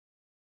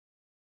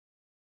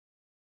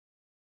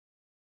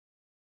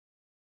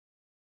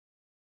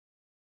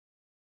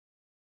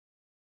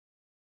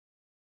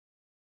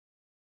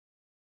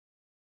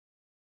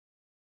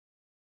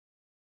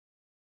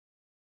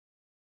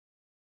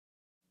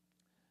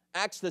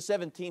Acts the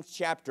 17th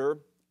chapter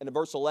and in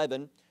verse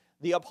 11,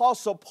 the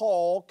Apostle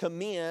Paul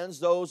commends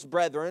those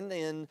brethren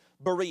in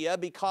Berea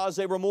because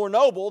they were more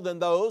noble than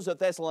those of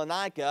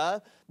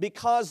Thessalonica,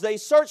 because they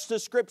searched the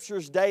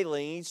Scriptures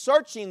daily,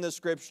 searching the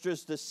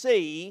Scriptures to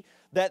see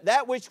that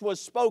that which was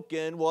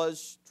spoken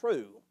was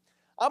true.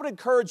 I would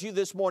encourage you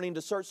this morning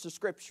to search the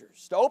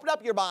Scriptures, to open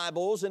up your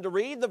Bibles and to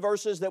read the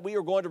verses that we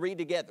are going to read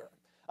together.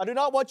 I do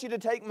not want you to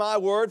take my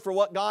word for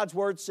what God's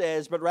Word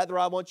says, but rather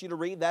I want you to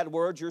read that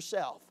word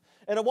yourself.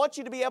 And I want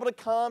you to be able to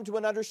come to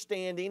an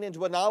understanding and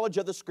to a knowledge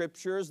of the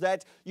Scriptures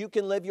that you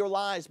can live your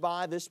lives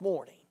by this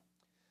morning.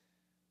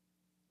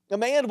 A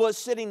man was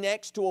sitting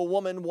next to a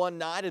woman one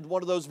night at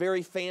one of those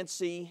very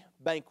fancy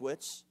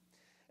banquets.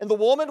 And the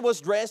woman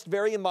was dressed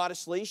very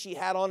immodestly. She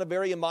had on a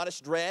very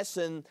immodest dress,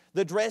 and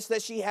the dress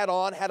that she had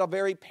on had a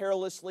very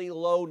perilously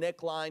low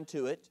neckline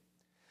to it.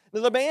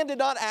 Now, the man did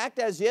not act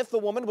as if the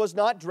woman was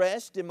not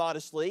dressed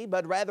immodestly,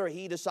 but rather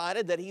he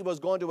decided that he was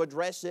going to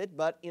address it,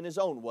 but in his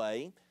own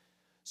way.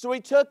 So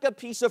he took a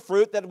piece of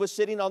fruit that was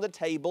sitting on the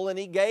table, and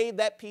he gave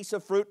that piece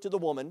of fruit to the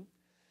woman.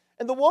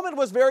 And the woman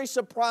was very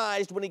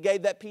surprised when he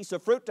gave that piece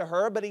of fruit to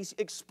her, but he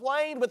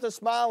explained with a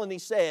smile and he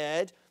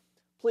said,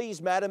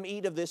 "Please, madam,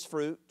 eat of this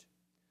fruit.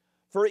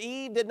 For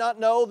Eve did not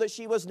know that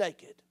she was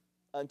naked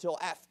until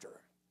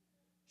after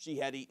she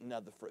had eaten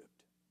of the fruit."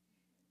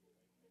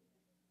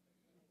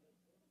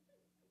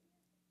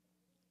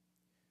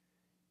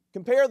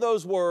 Compare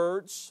those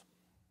words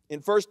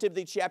in 1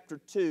 Timothy chapter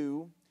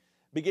 2,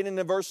 beginning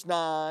in verse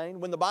 9,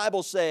 when the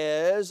Bible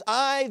says,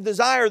 "I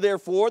desire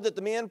therefore that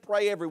the men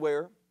pray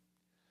everywhere,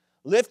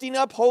 lifting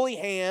up holy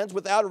hands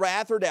without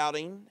wrath or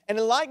doubting. And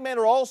in like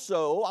manner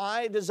also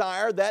I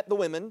desire that the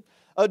women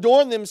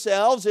adorn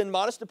themselves in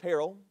modest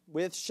apparel,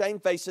 with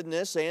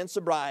shamefacedness and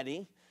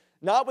sobriety,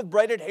 not with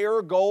braided hair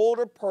or gold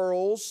or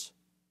pearls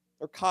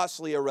or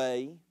costly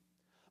array,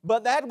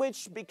 but that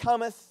which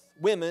becometh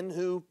women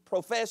who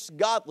profess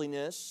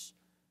godliness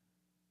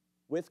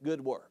with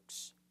good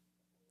works."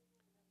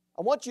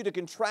 I want you to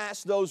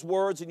contrast those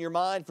words in your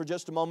mind for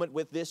just a moment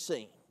with this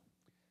scene.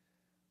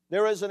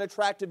 There is an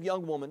attractive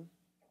young woman.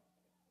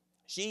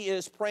 She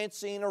is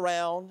prancing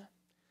around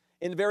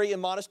in very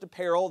immodest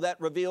apparel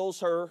that reveals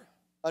her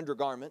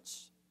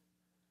undergarments.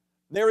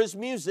 There is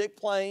music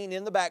playing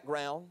in the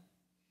background.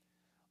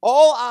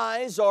 All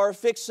eyes are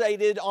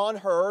fixated on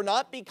her,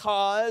 not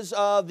because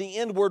of the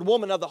inward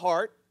woman of the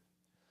heart,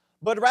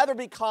 but rather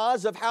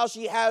because of how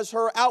she has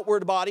her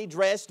outward body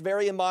dressed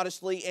very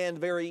immodestly and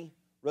very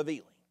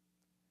revealing.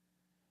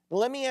 Now,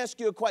 let me ask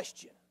you a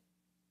question.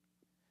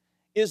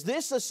 Is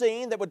this a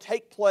scene that would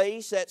take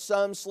place at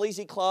some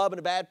sleazy club in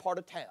a bad part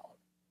of town?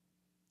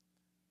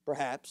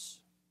 Perhaps.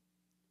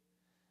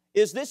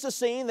 Is this a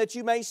scene that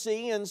you may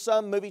see in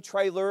some movie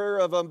trailer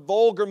of a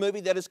vulgar movie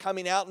that is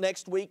coming out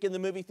next week in the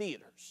movie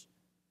theaters?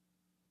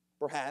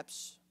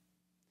 Perhaps.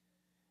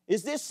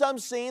 Is this some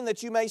scene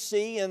that you may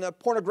see in a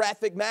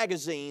pornographic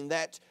magazine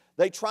that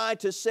they try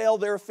to sell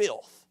their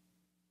filth?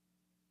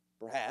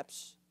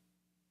 Perhaps.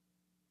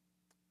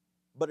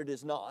 But it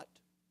is not.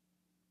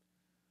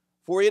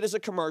 For it is a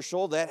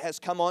commercial that has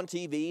come on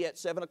TV at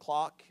 7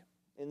 o'clock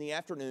in the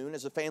afternoon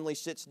as a family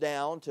sits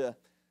down to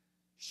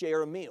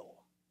share a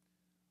meal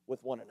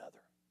with one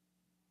another.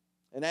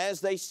 And as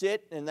they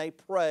sit and they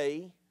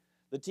pray,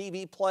 the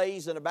TV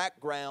plays in the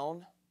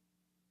background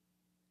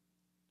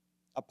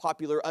a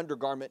popular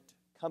undergarment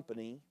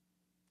company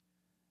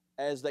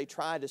as they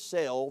try to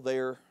sell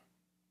their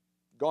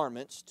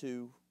garments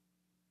to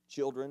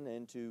children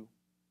and to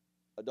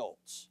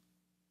adults.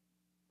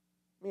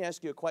 Let me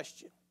ask you a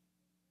question.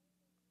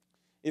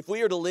 If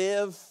we are to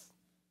live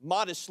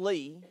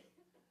modestly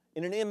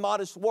in an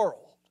immodest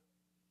world,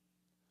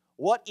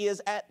 what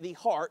is at the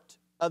heart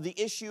of the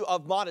issue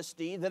of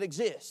modesty that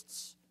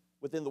exists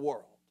within the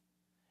world?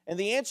 And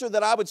the answer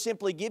that I would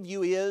simply give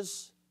you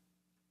is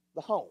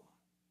the home.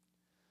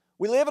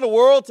 We live in a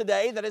world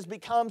today that has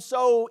become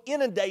so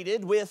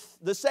inundated with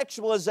the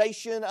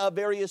sexualization of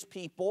various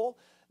people,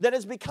 that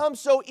has become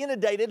so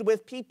inundated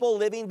with people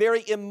living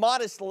very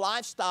immodest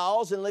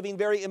lifestyles and living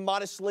very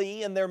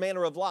immodestly in their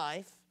manner of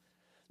life,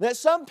 that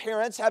some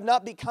parents have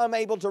not become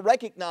able to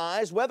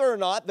recognize whether or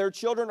not their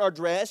children are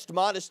dressed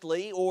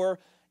modestly or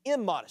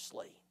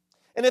immodestly.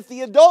 And if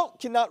the adult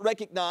cannot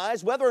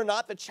recognize whether or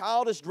not the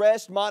child is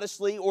dressed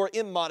modestly or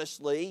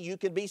immodestly, you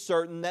can be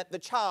certain that the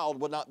child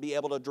will not be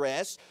able to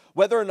dress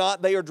whether or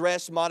not they are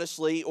dressed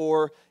modestly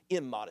or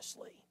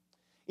immodestly.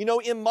 You know,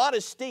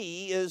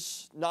 immodesty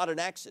is not an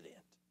accident.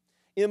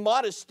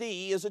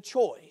 Immodesty is a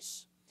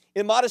choice.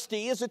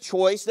 Immodesty is a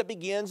choice that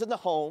begins in the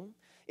home.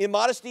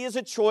 Immodesty is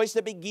a choice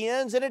that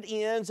begins and it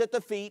ends at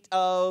the feet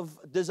of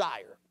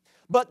desire.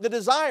 But the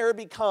desire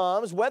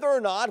becomes whether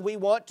or not we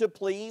want to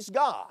please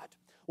God.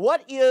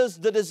 What is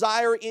the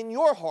desire in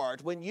your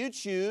heart when you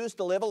choose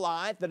to live a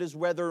life that is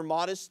whether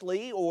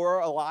modestly or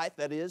a life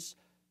that is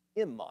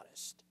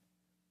immodest?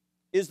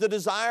 Is the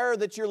desire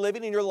that you're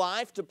living in your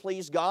life to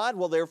please God?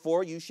 Well,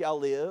 therefore, you shall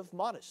live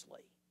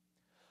modestly.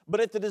 But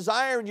if the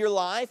desire in your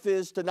life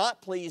is to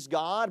not please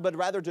God, but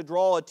rather to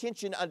draw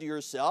attention unto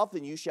yourself,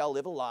 then you shall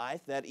live a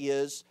life that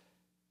is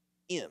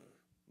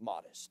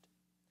immodest.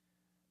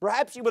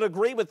 Perhaps you would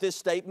agree with this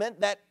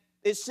statement that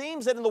it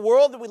seems that in the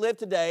world that we live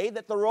today,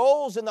 that the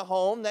roles in the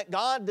home that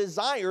God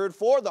desired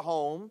for the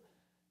home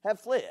have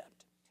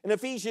flipped. In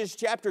Ephesians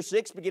chapter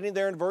 6, beginning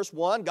there in verse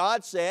 1,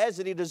 God says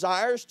that He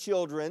desires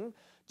children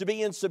to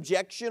be in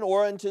subjection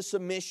or into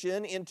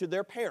submission into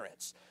their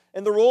parents,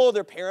 and the role of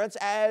their parents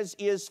as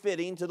is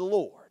fitting to the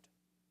Lord.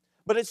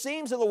 But it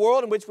seems in the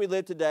world in which we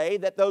live today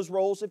that those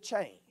roles have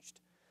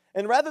changed.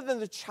 And rather than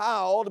the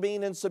child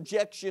being in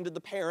subjection to the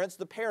parents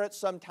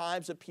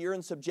sometimes appear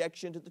in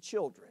subjection to the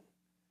children.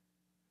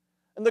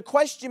 And the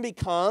question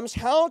becomes,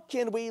 how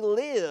can we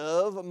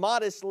live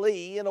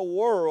modestly in a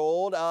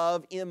world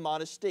of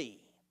immodesty?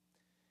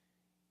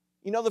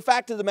 You know, the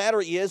fact of the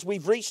matter is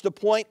we've reached a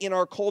point in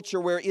our culture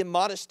where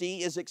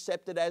immodesty is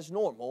accepted as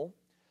normal,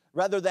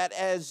 rather than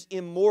as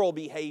immoral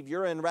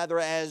behavior and rather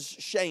as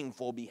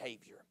shameful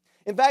behavior.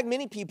 In fact,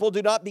 many people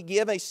do not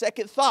give a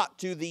second thought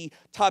to the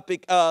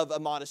topic of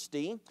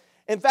immodesty.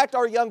 In fact,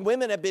 our young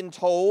women have been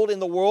told in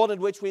the world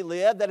in which we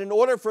live that in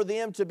order for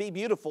them to be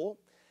beautiful,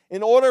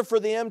 in order for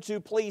them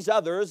to please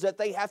others, that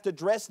they have to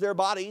dress their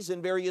bodies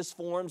in various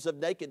forms of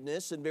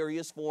nakedness and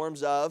various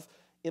forms of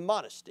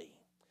immodesty.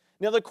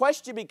 Now the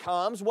question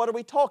becomes, what are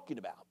we talking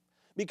about?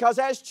 Because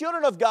as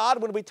children of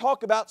God, when we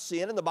talk about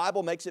sin, and the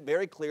Bible makes it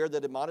very clear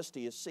that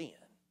immodesty is sin.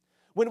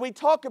 When we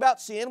talk about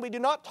sin, we do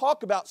not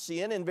talk about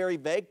sin in very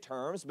vague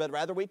terms, but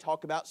rather we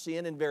talk about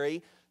sin in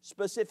very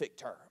specific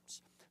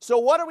terms. So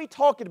what are we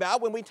talking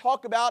about when we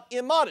talk about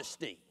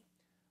immodesty?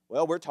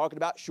 Well, we're talking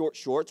about short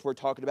shorts, we're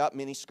talking about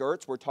mini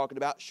skirts, we're talking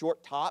about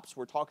short tops,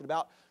 we're talking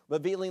about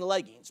revealing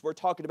leggings. We're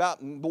talking about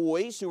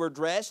boys who are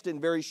dressed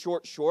in very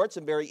short shorts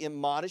and very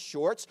immodest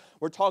shorts.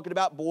 We're talking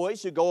about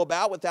boys who go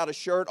about without a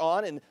shirt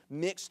on in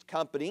mixed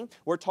company.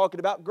 We're talking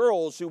about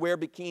girls who wear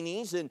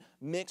bikinis in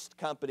mixed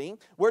company.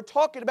 We're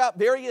talking about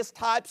various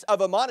types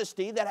of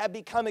immodesty that have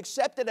become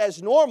accepted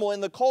as normal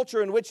in the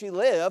culture in which we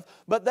live,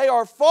 but they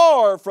are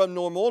far from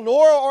normal,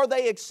 nor are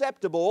they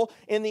acceptable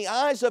in the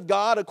eyes of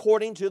God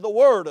according to the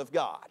Word of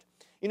God.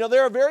 You know,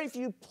 there are very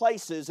few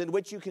places in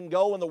which you can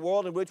go in the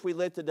world in which we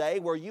live today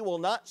where you will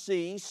not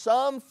see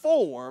some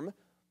form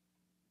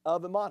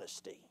of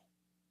immodesty.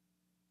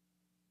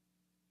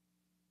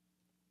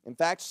 In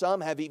fact,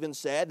 some have even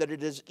said that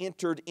it has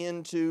entered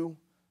into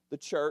the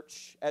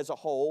church as a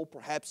whole,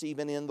 perhaps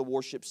even in the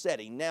worship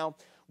setting. Now,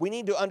 we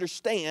need to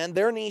understand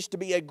there needs to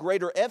be a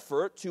greater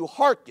effort to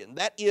hearken.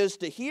 That is,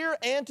 to hear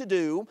and to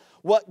do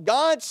what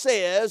God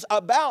says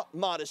about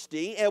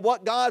modesty and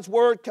what God's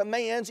Word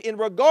commands in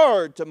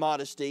regard to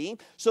modesty,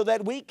 so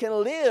that we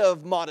can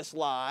live modest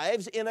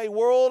lives in a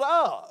world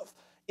of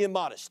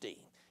immodesty.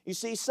 You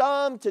see,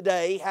 some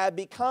today have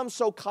become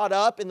so caught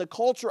up in the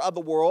culture of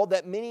the world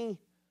that many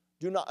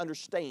do not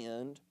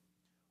understand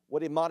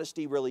what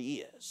immodesty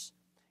really is.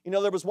 You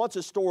know, there was once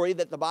a story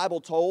that the Bible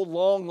told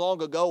long,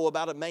 long ago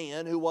about a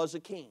man who was a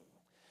king.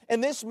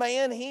 And this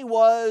man, he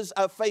was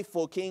a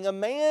faithful king, a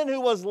man who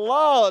was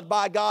loved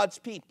by God's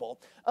people,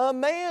 a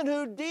man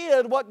who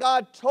did what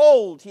God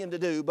told him to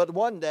do. But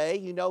one day,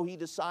 you know, he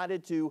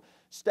decided to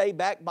stay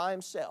back by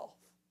himself.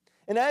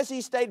 And as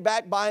he stayed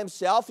back by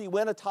himself, he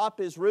went atop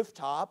his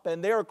rooftop,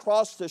 and there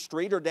across the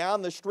street or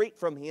down the street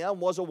from him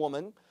was a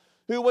woman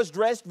who was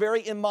dressed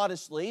very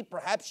immodestly.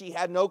 Perhaps she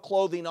had no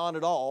clothing on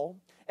at all.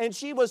 And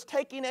she was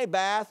taking a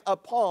bath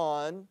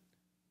upon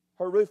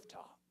her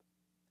rooftop.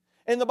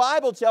 And the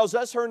Bible tells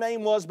us her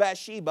name was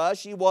Bathsheba.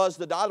 She was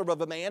the daughter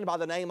of a man by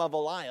the name of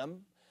Eliam.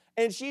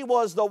 And she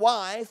was the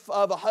wife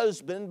of a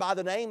husband by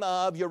the name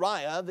of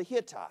Uriah the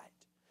Hittite.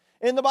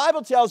 And the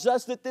Bible tells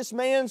us that this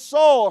man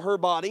saw her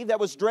body that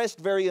was dressed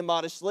very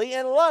immodestly,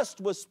 and lust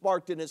was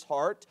sparked in his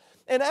heart.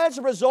 And as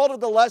a result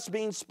of the lust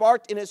being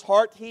sparked in his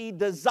heart, he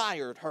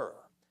desired her.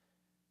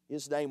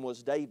 His name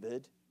was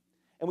David.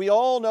 And we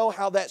all know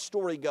how that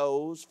story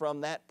goes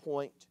from that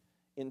point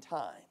in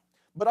time.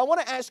 But I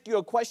want to ask you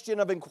a question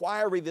of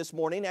inquiry this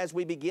morning as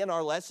we begin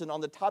our lesson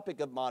on the topic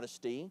of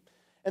modesty.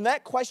 And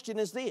that question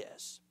is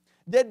this: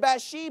 did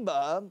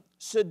Bathsheba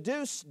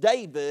seduce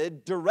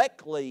David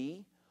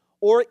directly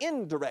or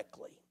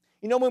indirectly?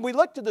 You know, when we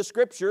look to the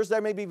Scriptures,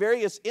 there may be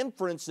various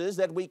inferences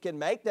that we can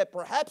make that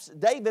perhaps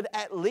David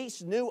at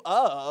least knew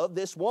of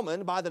this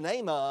woman by the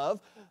name of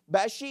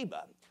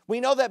Bathsheba. We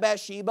know that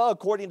Bathsheba,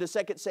 according to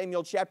 2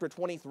 Samuel chapter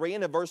 23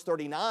 and in verse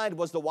 39,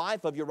 was the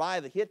wife of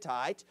Uriah the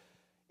Hittite.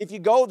 If you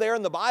go there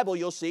in the Bible,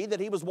 you'll see that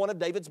he was one of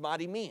David's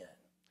mighty men.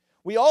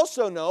 We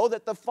also know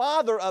that the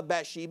father of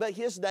Bathsheba,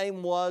 his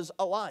name was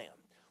Eliam.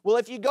 Well,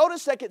 if you go to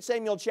 2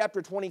 Samuel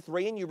chapter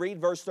 23 and you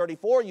read verse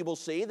 34, you will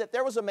see that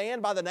there was a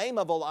man by the name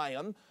of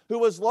Eliam who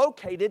was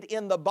located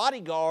in the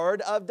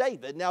bodyguard of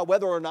David. Now,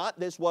 whether or not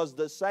this was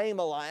the same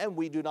Eliam,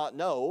 we do not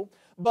know.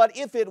 But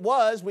if it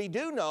was, we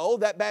do know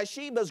that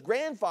Bathsheba's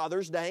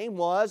grandfather's name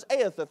was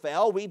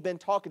Ahithophel. We've been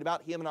talking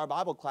about him in our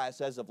Bible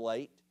class as of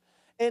late.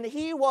 And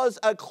he was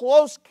a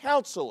close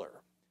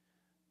counselor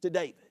to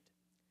David.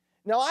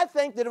 Now, I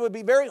think that it would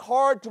be very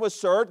hard to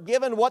assert,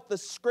 given what the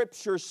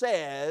Scripture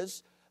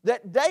says,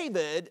 that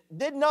David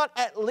did not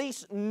at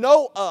least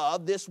know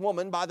of this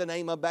woman by the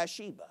name of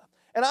Bathsheba.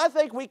 And I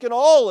think we can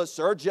all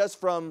assert,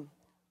 just from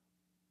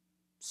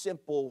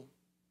simple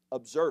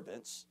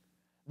observance,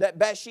 that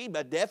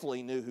Bathsheba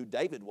definitely knew who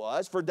David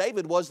was, for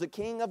David was the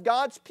king of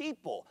God's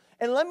people.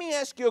 And let me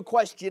ask you a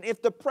question.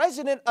 If the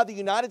President of the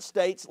United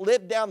States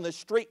lived down the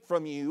street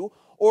from you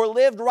or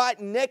lived right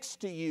next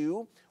to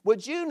you,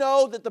 would you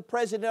know that the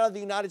President of the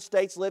United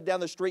States lived down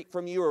the street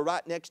from you or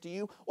right next to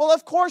you? Well,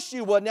 of course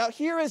you would. Now,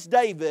 here is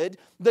David,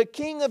 the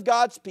king of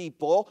God's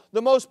people,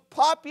 the most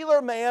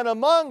popular man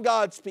among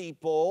God's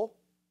people.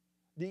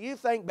 Do you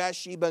think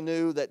Bathsheba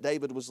knew that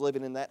David was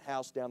living in that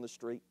house down the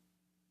street?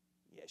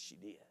 Yes, she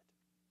did.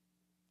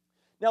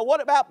 Now,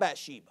 what about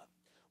Bathsheba?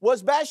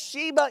 Was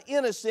Bathsheba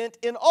innocent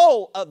in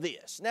all of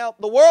this? Now,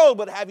 the world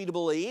would have you to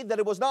believe that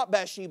it was not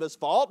Bathsheba's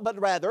fault, but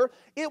rather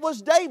it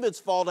was David's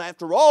fault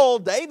after all.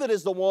 David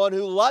is the one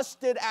who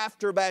lusted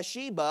after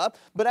Bathsheba.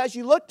 But as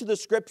you look to the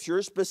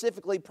Scriptures,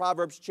 specifically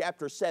Proverbs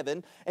chapter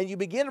 7, and you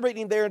begin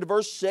reading there into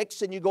verse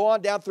 6, and you go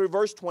on down through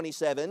verse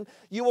 27,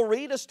 you will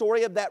read a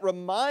story that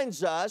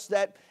reminds us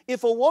that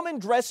if a woman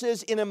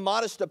dresses in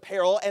immodest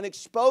apparel and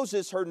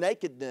exposes her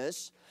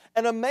nakedness,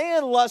 and a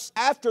man lusts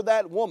after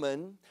that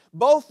woman,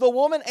 both the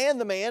woman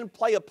and the man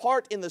play a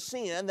part in the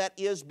sin that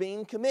is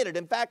being committed.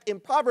 In fact, in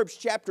Proverbs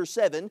chapter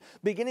 7,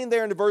 beginning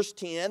there in verse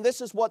 10, this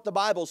is what the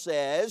Bible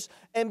says,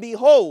 "And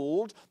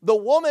behold, the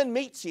woman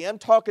meets him,"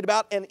 talking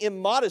about an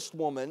immodest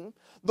woman,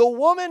 "the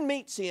woman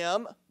meets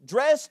him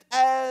dressed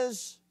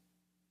as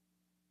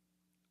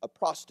a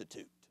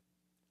prostitute,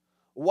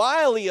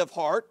 wily of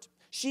heart.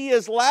 She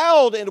is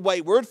loud and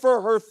wayward,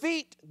 for her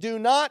feet do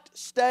not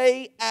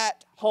stay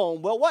at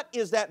home." Well, what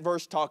is that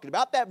verse talking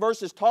about? That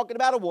verse is talking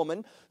about a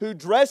woman who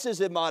dresses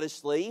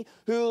immodestly,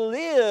 who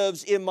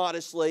lives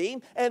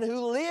immodestly, and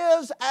who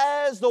lives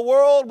as the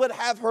world would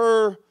have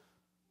her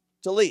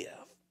to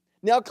live.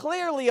 Now,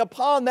 clearly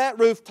upon that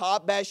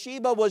rooftop,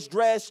 Bathsheba was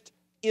dressed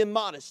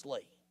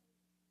immodestly.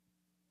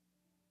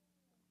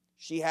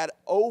 She had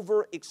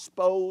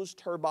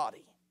overexposed her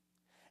body,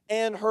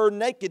 and her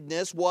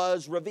nakedness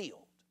was revealed.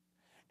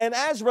 And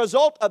as a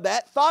result of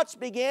that, thoughts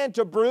began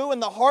to brew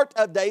in the heart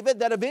of David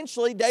that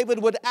eventually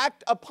David would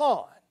act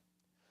upon.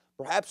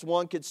 Perhaps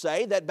one could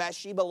say that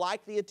Bathsheba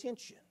liked the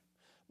attention.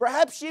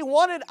 Perhaps she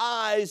wanted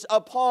eyes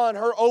upon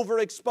her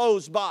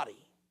overexposed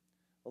body.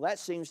 Well, that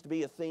seems to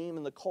be a theme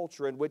in the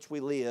culture in which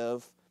we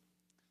live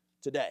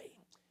today.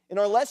 In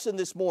our lesson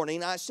this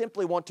morning, I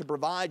simply want to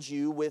provide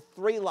you with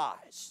three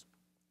lies.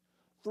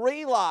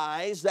 Three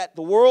lies that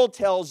the world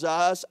tells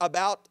us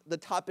about the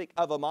topic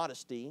of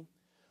immodesty,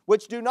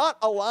 which do not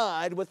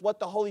align with what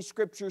the Holy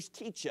Scriptures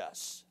teach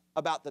us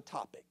about the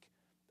topic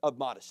of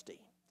modesty.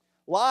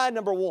 Lie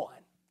number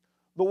one.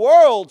 The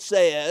world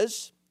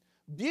says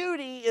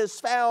beauty is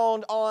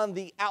found on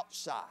the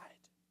outside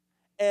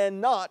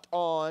and not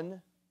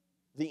on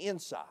the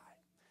inside.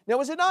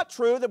 Now, is it not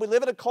true that we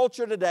live in a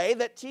culture today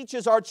that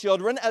teaches our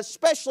children,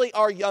 especially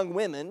our young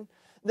women,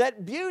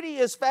 that beauty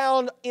is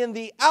found in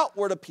the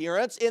outward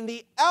appearance, in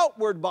the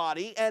outward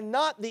body, and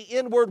not the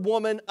inward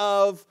woman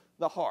of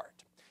the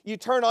heart? You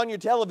turn on your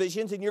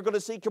televisions and you're going to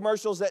see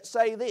commercials that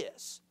say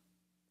this: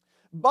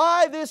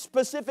 buy this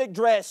specific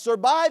dress or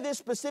buy this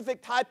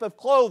specific type of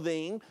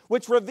clothing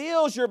which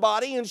reveals your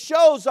body and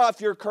shows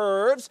off your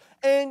curves,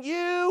 and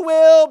you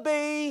will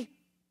be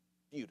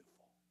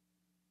beautiful.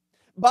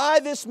 Buy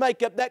this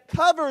makeup that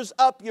covers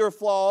up your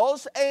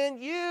flaws, and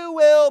you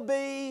will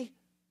be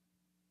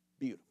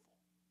beautiful.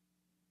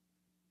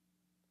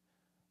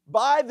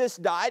 Buy this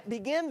diet,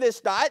 begin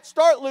this diet,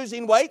 start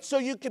losing weight so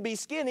you can be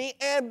skinny,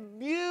 and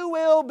you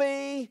will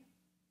be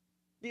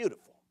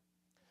beautiful.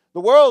 The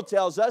world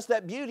tells us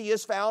that beauty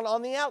is found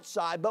on the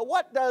outside, but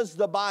what does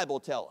the Bible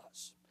tell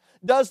us?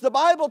 Does the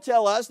Bible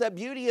tell us that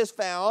beauty is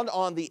found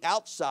on the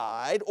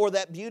outside or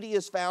that beauty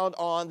is found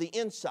on the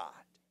inside?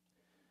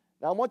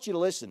 Now, I want you to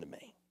listen to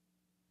me.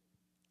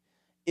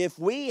 If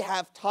we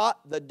have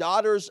taught the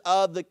daughters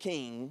of the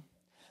king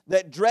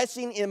that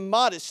dressing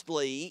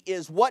immodestly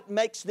is what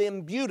makes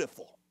them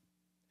beautiful,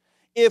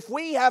 if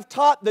we have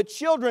taught the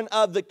children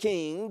of the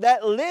king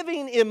that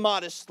living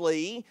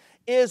immodestly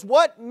is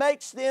what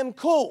makes them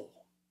cool,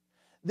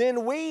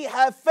 then we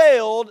have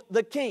failed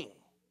the king.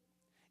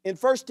 In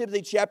 1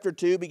 Timothy chapter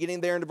 2, beginning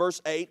there in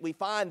verse 8, we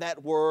find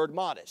that word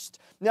modest.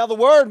 Now, the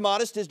word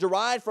modest is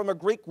derived from a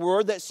Greek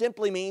word that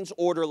simply means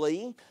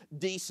orderly,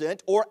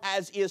 decent, or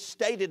as is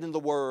stated in the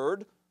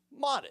word,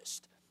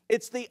 modest.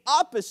 It's the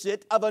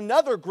opposite of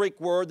another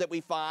Greek word that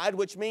we find,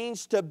 which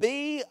means to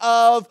be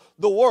of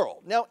the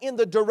world. Now, in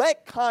the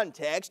direct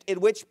context in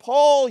which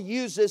Paul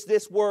uses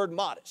this word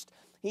modest,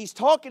 he's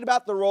talking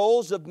about the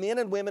roles of men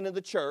and women in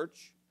the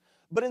church.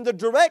 But in the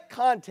direct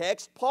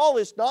context, Paul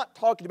is not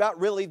talking about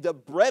really the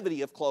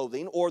brevity of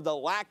clothing or the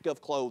lack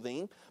of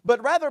clothing,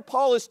 but rather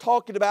Paul is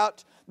talking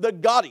about the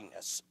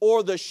gaudiness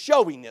or the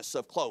showiness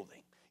of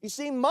clothing. You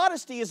see,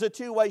 modesty is a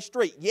two-way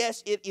street.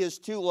 Yes, it is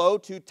too low,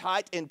 too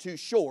tight, and too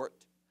short.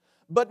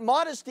 But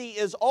modesty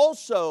is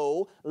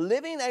also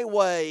living a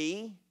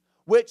way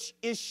which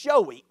is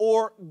showy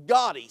or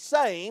gaudy,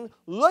 saying,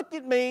 look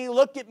at me,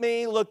 look at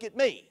me, look at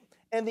me.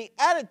 And the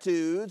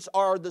attitudes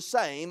are the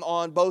same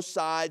on both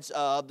sides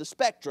of the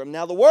spectrum.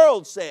 Now, the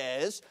world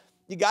says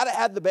you got to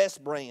have the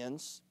best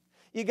brands.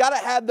 You got to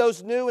have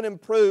those new and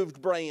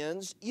improved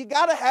brands. You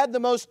got to have the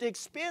most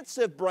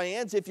expensive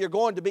brands if you're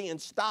going to be in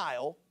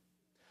style.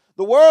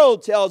 The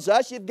world tells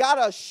us you've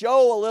got to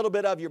show a little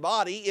bit of your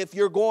body if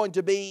you're going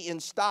to be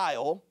in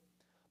style.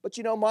 But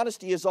you know,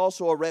 modesty is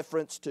also a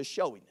reference to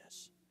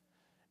showiness.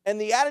 And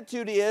the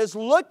attitude is,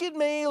 look at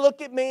me,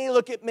 look at me,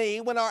 look at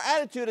me, when our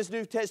attitude as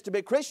New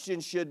Testament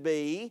Christians should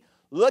be,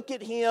 look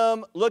at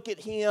him, look at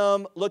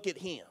him, look at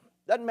him.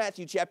 Doesn't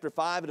Matthew chapter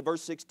 5 and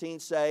verse 16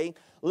 say,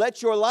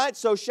 let your light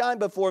so shine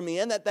before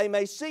men that they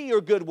may see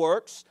your good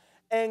works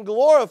and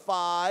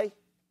glorify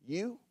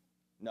you?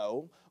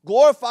 No.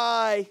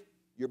 Glorify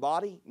your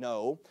body?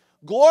 No.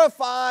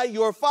 Glorify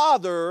your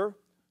Father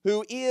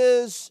who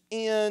is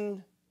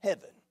in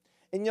heaven.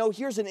 And you know,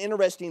 here's an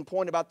interesting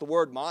point about the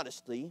word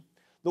modesty.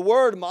 The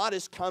word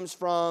modest comes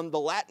from the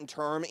Latin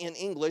term in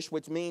English,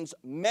 which means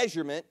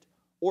measurement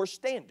or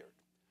standard.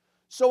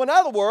 So in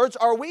other words,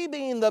 are we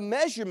being the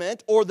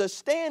measurement or the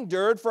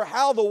standard for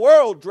how the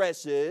world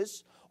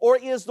dresses, or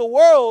is the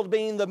world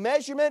being the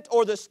measurement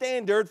or the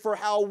standard for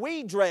how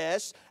we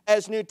dress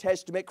as New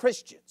Testament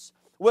Christians?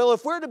 Well,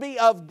 if we're to be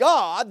of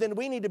God, then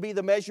we need to be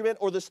the measurement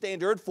or the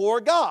standard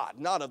for God,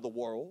 not of the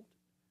world.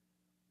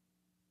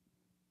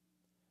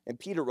 And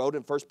Peter wrote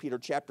in 1 Peter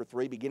chapter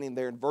 3, beginning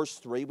there in verse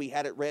 3, we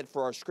had it read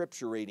for our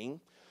scripture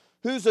reading,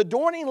 whose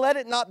adorning let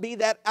it not be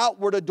that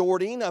outward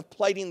adorning of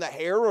plaiting the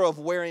hair or of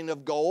wearing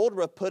of gold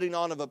or of putting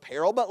on of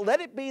apparel, but let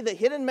it be the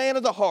hidden man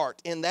of the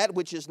heart in that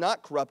which is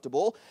not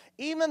corruptible,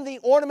 even the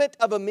ornament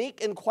of a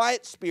meek and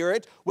quiet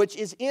spirit, which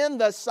is in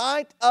the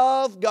sight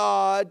of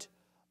God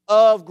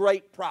of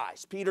great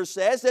price. Peter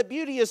says that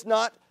beauty is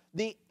not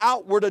the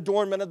outward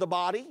adornment of the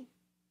body.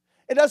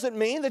 It doesn't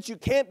mean that you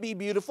can't be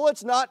beautiful.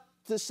 It's not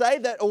to say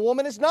that a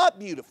woman is not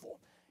beautiful.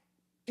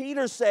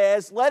 Peter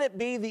says, let it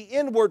be the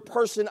inward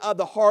person of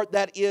the heart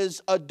that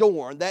is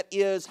adorned, that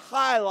is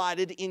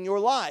highlighted in your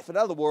life. In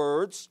other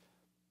words,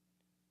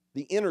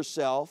 the inner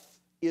self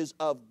is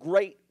of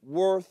great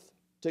worth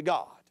to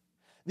God.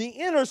 The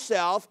inner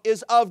self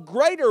is of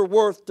greater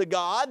worth to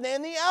God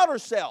than the outer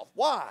self.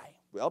 Why?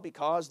 Well,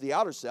 because the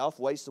outer self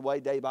wastes away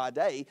day by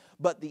day,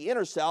 but the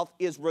inner self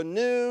is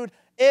renewed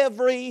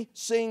every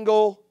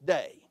single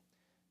day.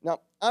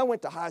 Now, I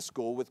went to high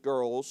school with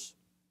girls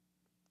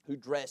who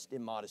dressed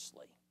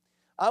immodestly.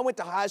 I went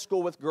to high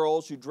school with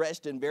girls who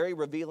dressed in very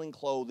revealing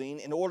clothing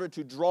in order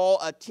to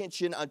draw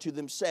attention unto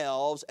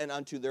themselves and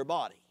unto their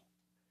body.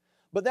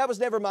 But that was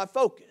never my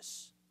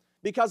focus,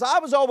 because I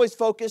was always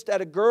focused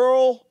at a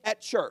girl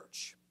at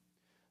church.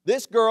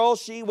 This girl,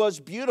 she was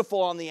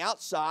beautiful on the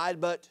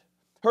outside, but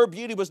her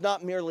beauty was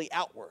not merely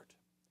outward.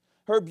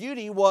 Her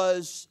beauty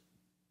was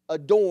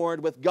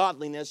adorned with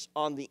godliness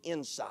on the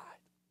inside.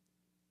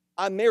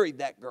 I married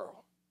that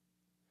girl.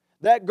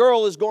 That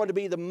girl is going to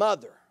be the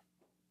mother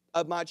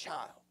of my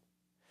child.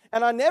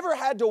 And I never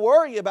had to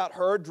worry about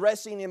her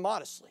dressing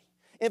immodestly.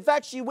 In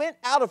fact, she went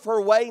out of her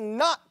way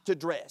not to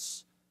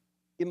dress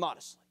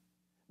immodestly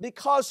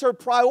because her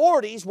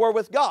priorities were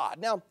with God.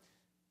 Now,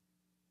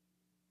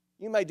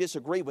 you may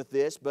disagree with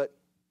this, but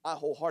I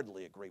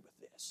wholeheartedly agree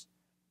with this.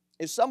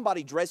 If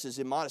somebody dresses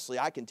immodestly,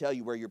 I can tell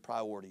you where your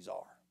priorities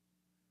are.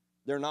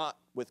 They're not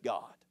with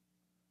God.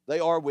 They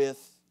are with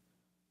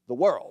the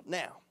world.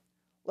 Now,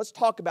 let's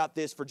talk about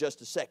this for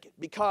just a second,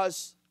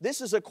 because this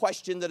is a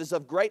question that is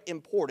of great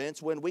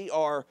importance when we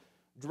are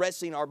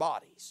dressing our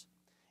bodies.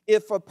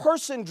 If a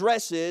person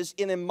dresses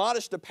in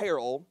immodest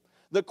apparel,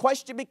 the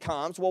question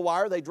becomes, well, why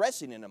are they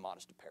dressing in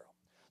immodest apparel?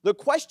 The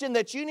question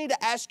that you need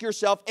to ask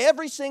yourself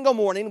every single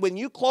morning when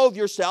you clothe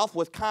yourself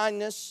with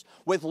kindness,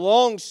 with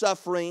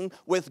long-suffering,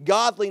 with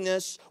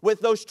godliness, with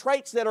those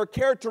traits that are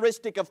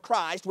characteristic of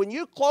Christ, when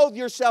you clothe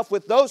yourself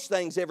with those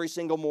things every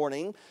single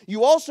morning,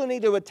 you also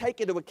need to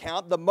take into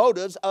account the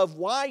motives of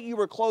why you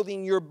are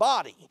clothing your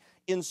body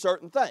in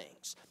certain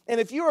things. And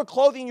if you are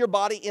clothing your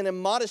body in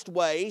immodest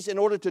ways in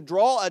order to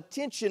draw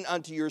attention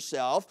unto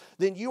yourself,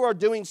 then you are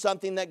doing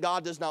something that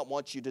God does not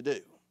want you to do.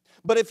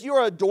 But if you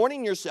are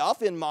adorning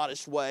yourself in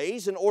modest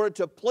ways in order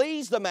to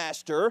please the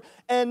master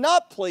and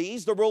not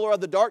please the ruler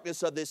of the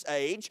darkness of this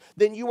age,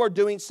 then you are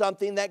doing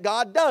something that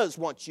God does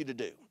want you to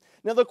do.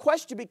 Now the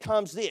question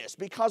becomes this,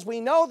 because we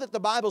know that the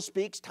Bible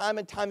speaks time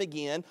and time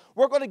again.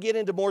 We're going to get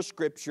into more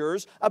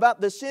scriptures about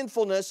the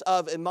sinfulness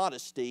of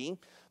immodesty.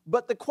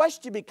 But the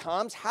question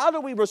becomes, how do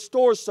we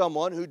restore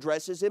someone who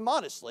dresses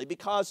immodestly?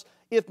 Because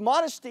if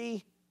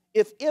immodesty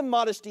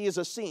is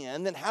a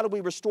sin, then how do we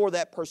restore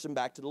that person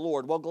back to the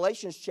Lord? Well,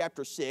 Galatians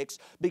chapter 6,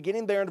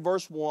 beginning there in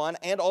verse 1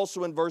 and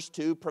also in verse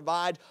 2,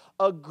 provide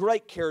a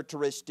great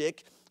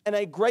characteristic and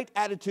a great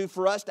attitude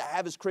for us to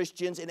have as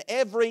Christians in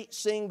every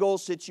single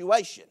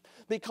situation.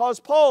 Because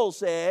Paul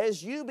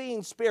says, you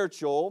being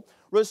spiritual,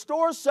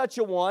 restore such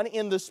a one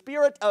in the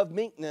spirit of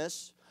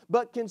meekness,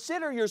 but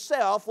consider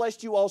yourself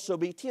lest you also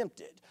be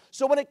tempted.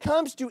 So when it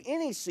comes to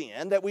any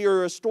sin that we are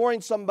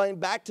restoring somebody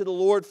back to the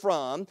Lord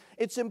from,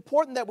 it's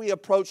important that we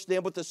approach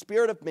them with the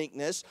spirit of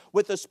meekness,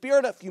 with the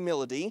spirit of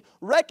humility,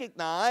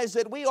 recognize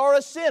that we are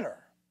a sinner.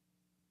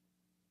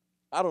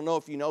 I don't know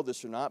if you know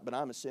this or not, but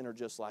I'm a sinner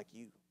just like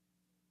you.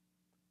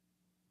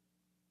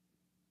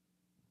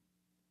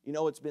 You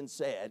know, it's been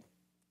said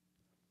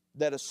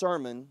that a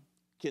sermon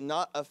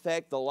cannot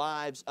affect the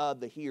lives of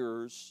the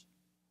hearers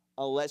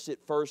unless it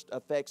first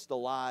affects the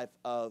life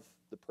of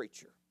the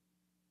preacher.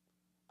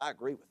 I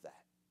agree with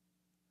that.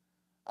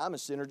 I'm a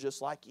sinner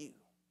just like you.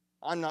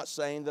 I'm not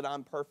saying that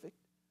I'm perfect.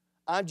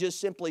 I'm just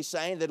simply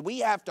saying that we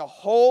have to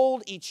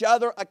hold each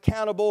other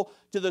accountable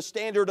to the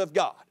standard of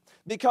God.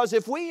 Because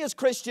if we as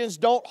Christians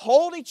don't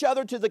hold each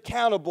other to the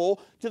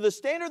accountable to the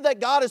standard that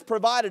God has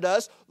provided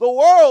us, the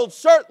world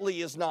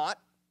certainly is not.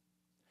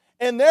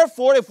 And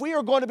therefore, if we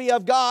are going to be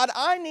of God,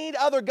 I need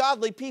other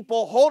godly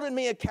people holding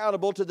me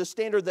accountable to the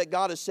standard that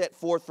God has set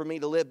forth for me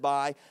to live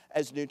by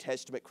as a New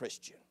Testament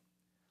Christian.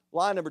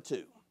 Line number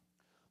 2.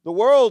 The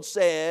world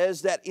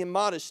says that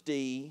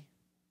immodesty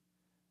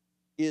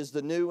is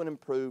the new and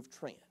improved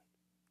trend.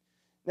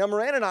 Now,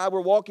 Miranda and I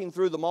were walking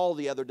through the mall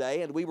the other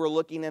day, and we were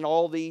looking at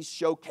all these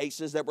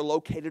showcases that were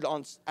located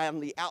on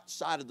the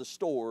outside of the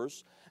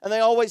stores. And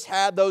they always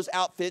had those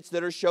outfits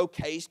that are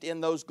showcased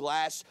in those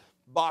glass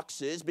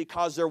boxes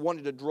because they're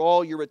wanting to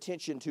draw your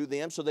attention to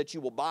them so that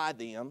you will buy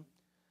them.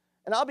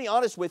 And I'll be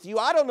honest with you,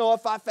 I don't know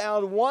if I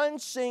found one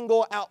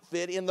single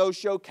outfit in those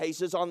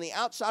showcases on the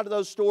outside of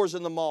those stores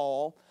in the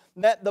mall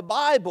that the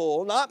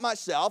Bible, not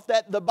myself,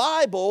 that the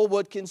Bible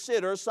would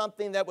consider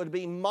something that would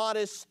be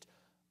modest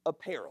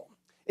apparel.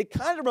 It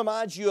kind of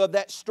reminds you of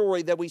that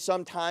story that we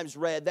sometimes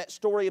read, that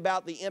story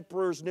about the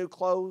emperor's new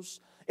clothes.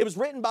 It was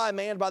written by a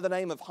man by the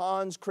name of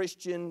Hans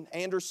Christian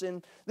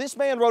Andersen. This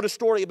man wrote a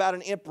story about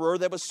an emperor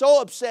that was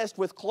so obsessed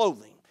with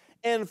clothing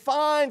and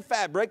fine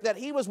fabric that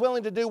he was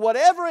willing to do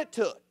whatever it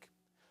took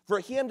for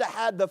him to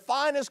have the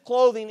finest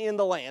clothing in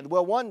the land.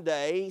 Well, one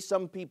day,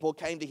 some people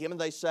came to him and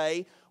they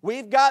say,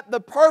 "We've got the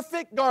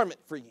perfect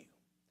garment for you.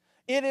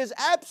 It is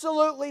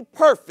absolutely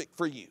perfect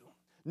for you.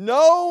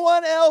 No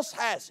one else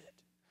has it.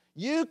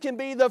 You can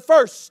be the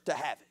first to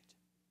have it.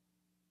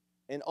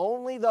 And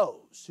only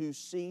those who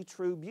see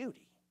true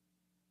beauty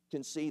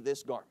can see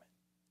this garment."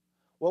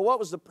 Well, what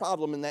was the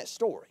problem in that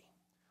story?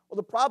 Well,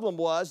 the problem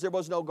was there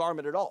was no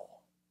garment at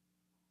all.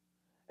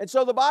 And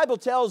so the Bible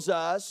tells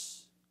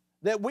us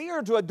that we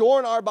are to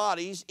adorn our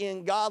bodies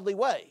in godly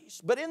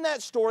ways. But in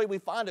that story, we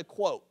find a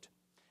quote.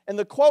 And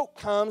the quote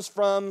comes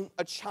from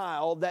a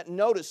child that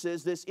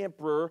notices this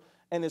emperor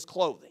and his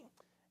clothing.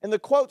 And the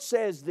quote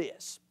says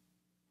this.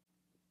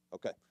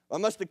 Okay, I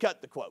must have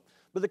cut the quote.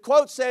 But the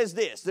quote says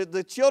this.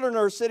 The children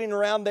are sitting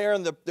around there,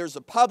 and there's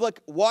a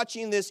public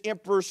watching this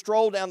emperor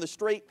stroll down the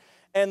street.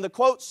 And the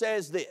quote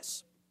says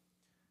this.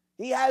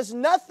 "He has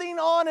nothing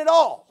on at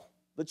all,"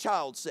 the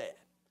child said.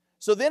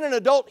 So then an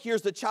adult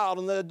hears the child,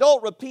 and the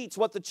adult repeats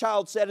what the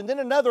child said, and then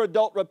another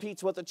adult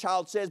repeats what the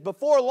child says.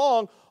 Before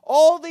long,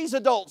 all these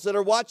adults that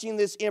are watching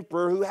this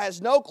emperor who has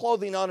no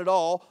clothing on at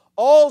all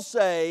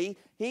say,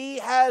 "He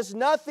has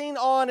nothing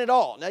on at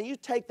all." Now you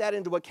take that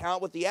into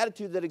account with the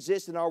attitude that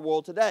exists in our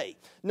world today.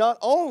 Not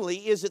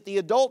only is it the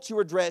adults who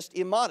are dressed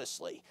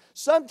immodestly,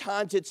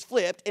 sometimes it's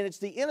flipped, and it's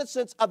the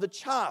innocence of the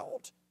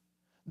child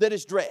that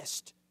is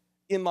dressed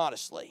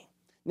immodestly.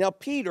 Now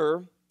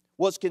Peter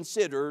was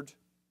considered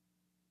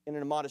in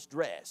an immodest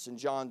dress in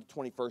John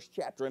 21st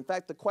chapter. In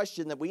fact, the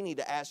question that we need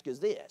to ask is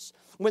this.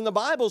 When the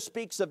Bible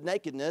speaks of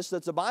nakedness,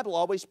 does the Bible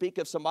always speak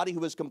of somebody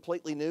who is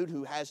completely nude,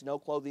 who has no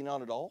clothing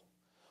on at all?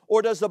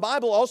 Or does the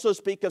Bible also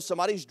speak of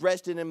somebody who's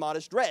dressed in an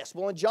immodest dress?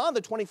 Well, in John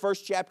the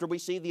 21st chapter, we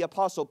see the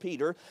Apostle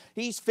Peter.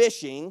 He's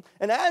fishing,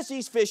 and as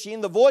he's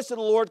fishing, the voice of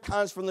the Lord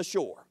comes from the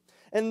shore.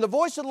 And the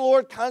voice of the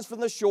Lord comes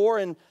from the shore,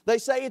 and they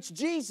say, "It's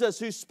Jesus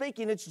who's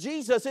speaking. It's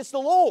Jesus. It's the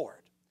Lord."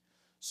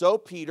 So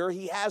Peter,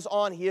 he has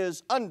on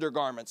his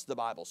undergarments, the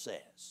Bible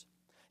says.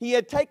 He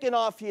had taken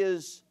off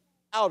his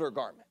outer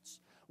garments.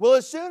 Well,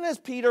 as soon as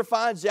Peter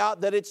finds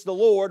out that it's the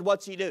Lord,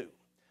 what's he do?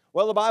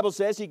 Well, the Bible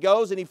says he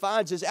goes and he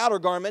finds his outer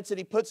garments and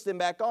he puts them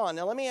back on.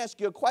 Now, let me ask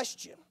you a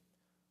question.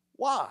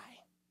 Why?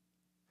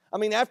 I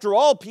mean, after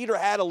all, Peter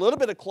had a little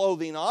bit of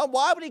clothing on.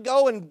 Why would he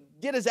go and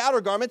get his outer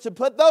garments and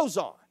put those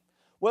on?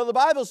 Well, the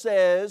Bible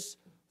says,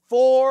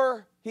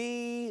 "For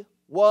he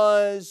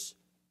was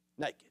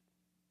naked."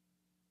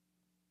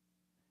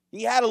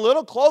 He had a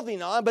little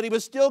clothing on, but he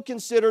was still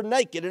considered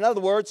naked. In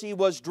other words, he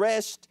was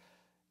dressed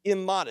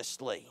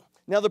immodestly.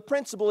 Now, the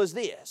principle is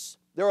this.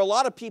 There are a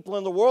lot of people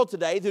in the world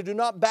today who do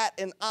not bat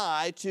an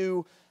eye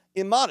to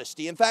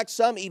immodesty. In fact,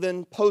 some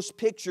even post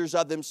pictures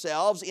of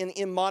themselves in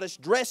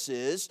immodest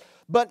dresses,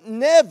 but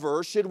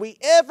never should we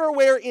ever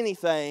wear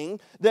anything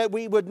that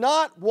we would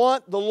not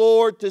want the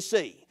Lord to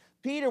see.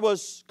 Peter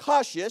was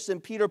cautious,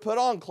 and Peter put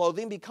on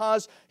clothing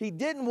because he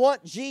didn't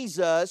want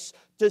Jesus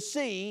to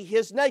see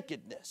his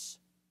nakedness.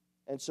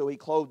 And so he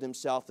clothed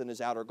himself in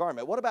his outer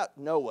garment. What about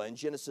Noah in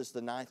Genesis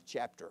the 9th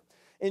chapter?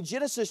 In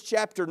Genesis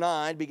chapter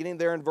 9, beginning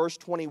there in verse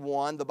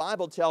 21, the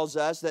Bible tells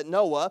us that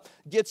Noah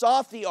gets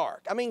off the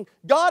ark. I mean,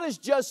 God has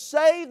just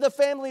saved the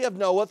family of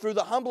Noah through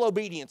the humble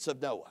obedience of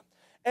Noah.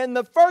 And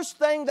the first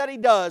thing that he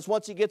does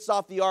once he gets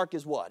off the ark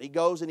is what? He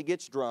goes and he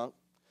gets drunk.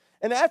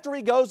 And after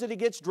he goes and he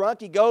gets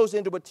drunk, he goes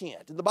into a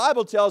tent. And the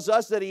Bible tells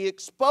us that he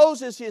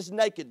exposes his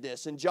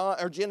nakedness in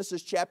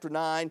Genesis chapter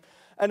 9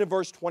 and in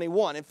verse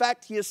 21. In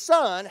fact, his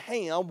son,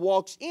 Ham,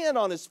 walks in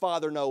on his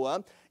father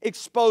Noah,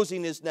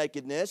 exposing his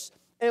nakedness.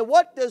 And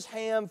what does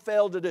Ham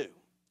fail to do?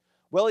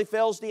 Well, he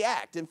fails the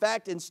act. In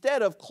fact,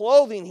 instead of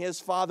clothing his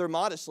father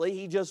modestly,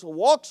 he just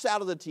walks out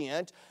of the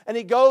tent and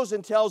he goes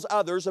and tells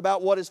others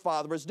about what his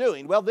father is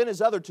doing. Well, then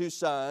his other two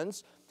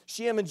sons,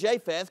 Shem and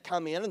Japheth,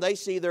 come in and they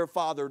see their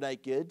father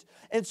naked.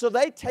 And so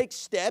they take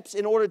steps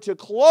in order to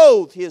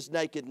clothe his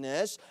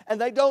nakedness, and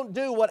they don't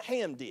do what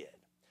Ham did.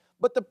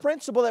 But the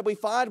principle that we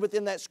find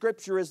within that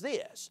scripture is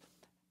this.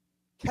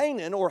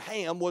 Canaan, or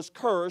Ham, was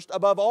cursed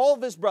above all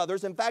of his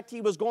brothers. In fact, he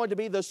was going to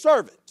be the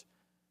servant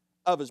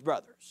of his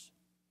brothers.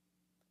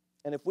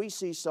 And if we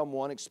see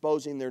someone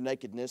exposing their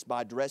nakedness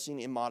by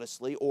dressing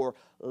immodestly or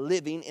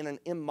living in an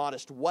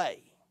immodest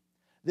way,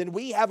 then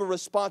we have a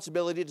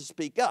responsibility to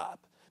speak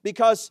up,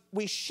 because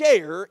we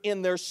share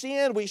in their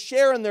sin, we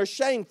share in their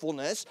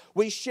shamefulness,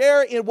 we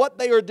share in what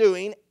they are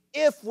doing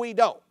if we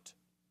don't.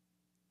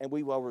 And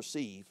we will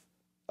receive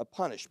a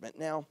punishment.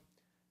 Now,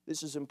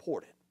 this is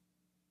important.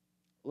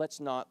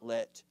 Let's not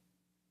let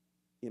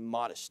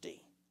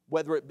immodesty,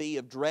 whether it be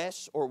of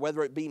dress or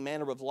whether it be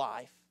manner of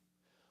life,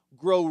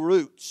 grow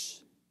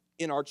roots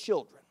in our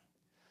children.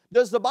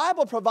 Does the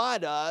Bible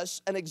provide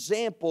us an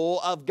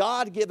example of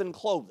God-given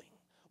clothing?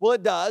 Well,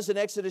 it does in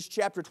Exodus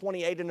chapter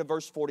 28 and in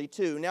verse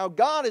 42. Now,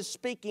 God is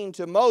speaking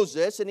to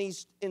Moses, and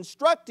He's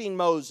instructing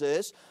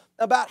Moses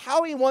about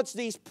how He wants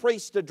these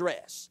priests to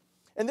dress.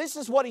 And this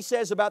is what He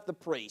says about the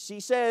priests. He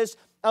says,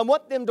 I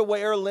want them to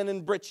wear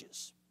linen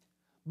breeches.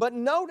 But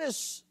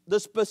notice the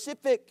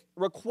specific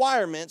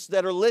requirements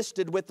that are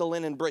listed with the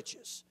linen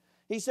breeches.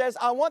 He says,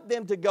 I want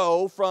them to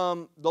go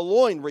from the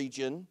loin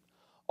region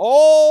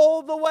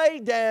all the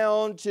way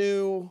down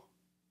to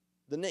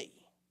the knee.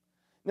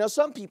 Now,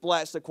 some people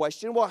ask the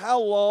question, well, how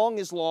long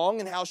is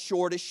long and how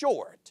short is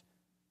short?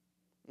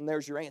 And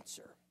there's your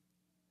answer.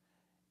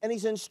 And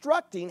he's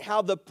instructing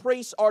how the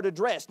priests are to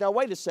dress. Now,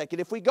 wait a second.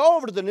 If we go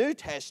over to the New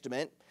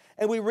Testament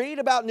and we read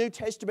about New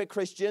Testament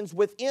Christians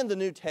within the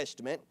New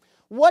Testament,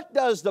 what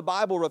does the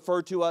Bible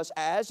refer to us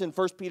as in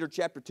 1 Peter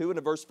chapter 2 and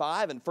in verse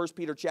 5 and 1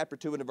 Peter chapter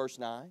 2 and in verse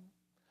 9?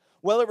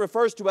 Well, it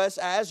refers to us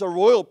as a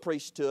royal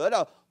priesthood,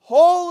 a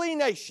holy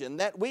nation,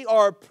 that we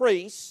are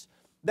priests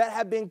that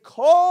have been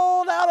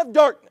called out of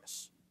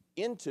darkness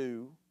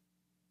into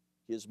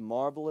His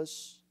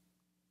marvelous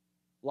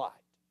light.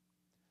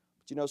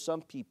 But you know,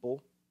 some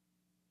people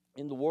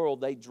in the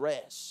world, they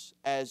dress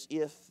as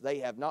if they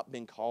have not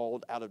been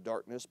called out of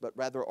darkness, but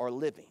rather are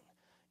living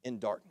in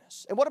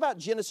darkness. And what about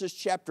Genesis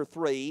chapter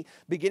 3,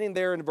 beginning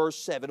there in verse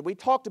 7? We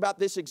talked about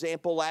this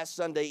example last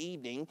Sunday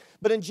evening,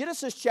 but in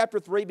Genesis chapter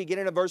 3,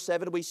 beginning in verse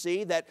 7, we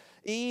see that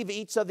Eve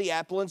eats of the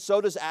apple and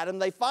so does Adam.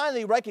 They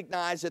finally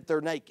recognize that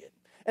they're naked.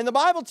 And the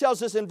Bible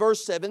tells us in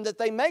verse 7 that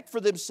they make for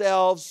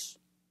themselves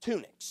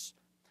tunics.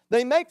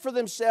 They make for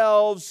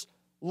themselves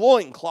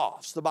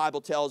loincloths, the Bible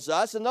tells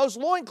us. And those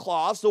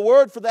loincloths, the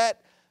word for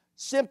that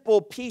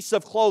simple piece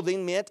of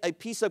clothing meant a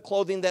piece of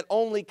clothing that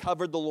only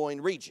covered the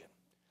loin region.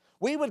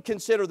 We would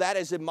consider that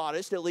as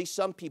immodest, at least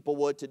some people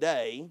would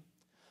today.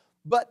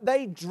 But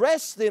they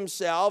dress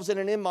themselves in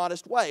an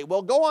immodest way.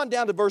 Well, go on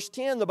down to verse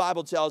 10, the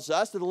Bible tells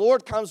us that the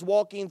Lord comes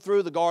walking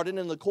through the garden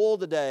in the cool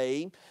of the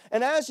day.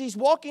 And as He's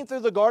walking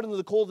through the garden in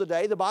the cool of the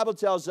day, the Bible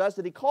tells us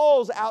that He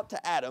calls out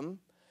to Adam.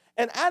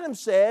 And Adam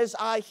says,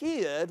 I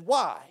hid.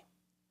 Why?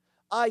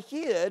 I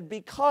hid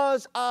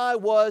because I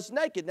was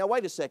naked. Now,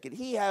 wait a second.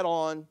 He had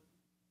on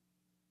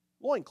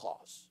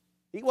loincloths.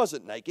 He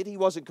wasn't naked. He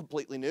wasn't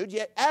completely nude.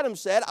 Yet Adam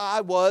said, I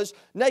was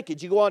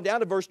naked. You go on down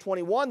to verse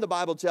 21, the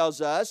Bible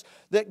tells us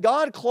that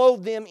God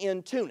clothed them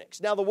in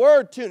tunics. Now, the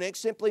word tunic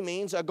simply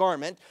means a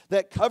garment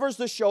that covers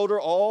the shoulder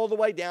all the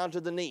way down to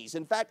the knees.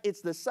 In fact,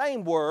 it's the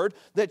same word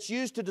that's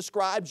used to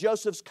describe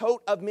Joseph's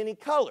coat of many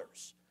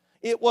colors.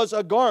 It was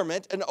a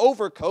garment, an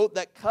overcoat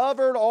that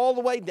covered all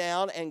the way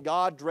down, and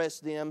God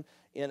dressed them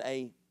in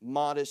a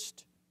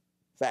modest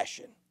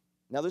fashion.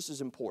 Now, this is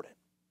important.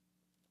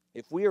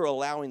 If we are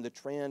allowing the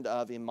trend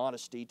of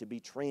immodesty to be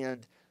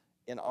trend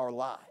in our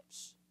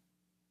lives,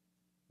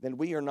 then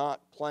we are not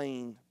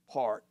playing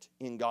part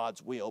in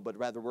God's will, but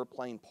rather we're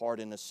playing part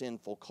in a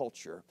sinful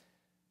culture.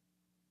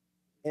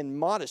 And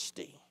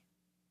modesty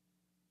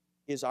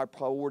is our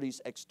priorities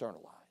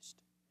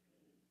externalized.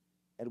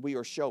 And we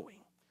are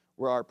showing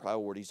where our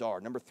priorities are.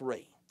 Number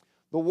 3,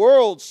 the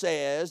world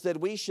says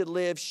that we should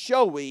live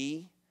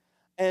showy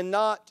and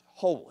not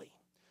holy.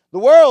 The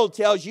world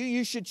tells you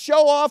you should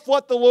show off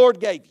what the Lord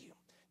gave you.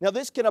 Now,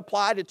 this can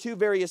apply to two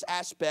various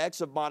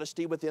aspects of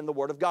modesty within the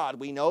Word of God.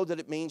 We know that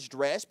it means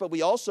dress, but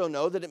we also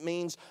know that it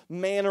means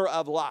manner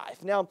of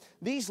life. Now,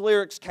 these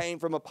lyrics came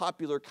from a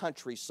popular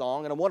country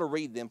song, and I want to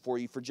read them for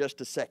you for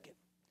just a second.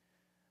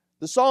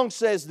 The song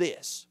says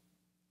this: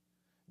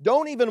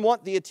 don't even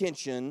want the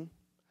attention,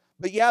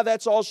 but yeah,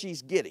 that's all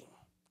she's getting.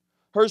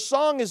 Her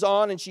song is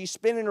on and she's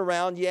spinning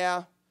around.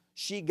 Yeah,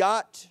 she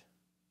got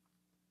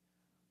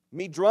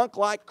me drunk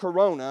like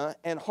Corona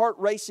and heart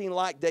racing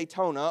like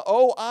Daytona.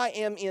 Oh, I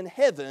am in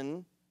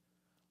heaven.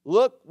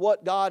 Look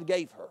what God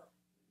gave her.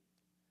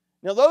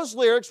 Now, those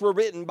lyrics were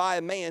written by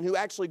a man who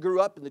actually grew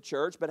up in the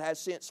church but has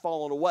since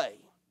fallen away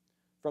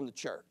from the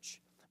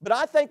church. But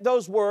I think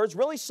those words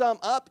really sum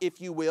up, if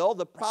you will,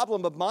 the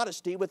problem of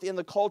modesty within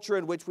the culture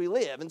in which we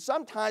live. And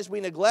sometimes we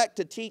neglect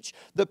to teach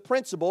the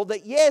principle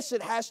that, yes,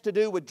 it has to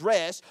do with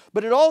dress,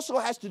 but it also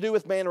has to do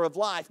with manner of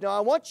life. Now, I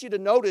want you to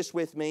notice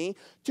with me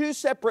two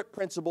separate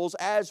principles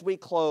as we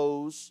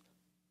close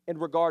in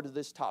regard to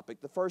this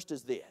topic. The first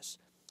is this.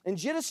 In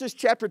Genesis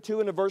chapter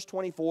 2 and in verse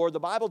 24, the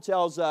Bible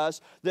tells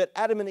us that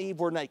Adam and Eve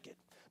were naked.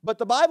 But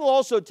the Bible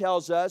also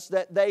tells us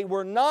that they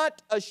were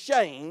not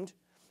ashamed.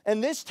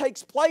 And this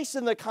takes place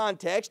in the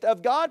context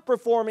of God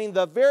performing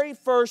the very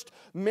first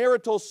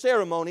marital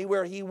ceremony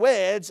where He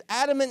weds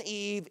Adam and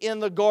Eve in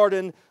the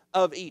Garden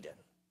of Eden.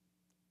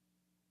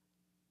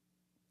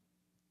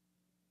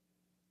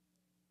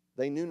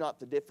 They knew not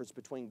the difference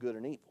between good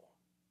and evil.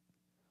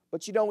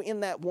 But you know, in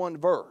that one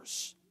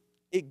verse,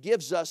 it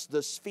gives us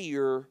the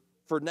sphere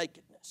for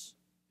nakedness.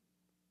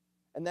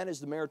 And that is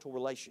the marital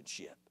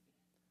relationship.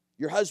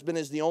 Your husband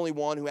is the only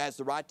one who has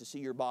the right to see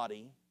your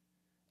body,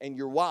 and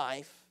your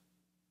wife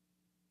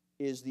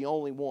is the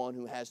only one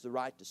who has the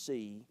right to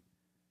see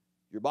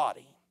your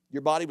body.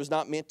 Your body was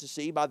not meant to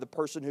see by the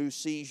person who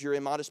sees your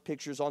immodest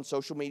pictures on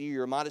social media,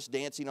 your immodest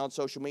dancing on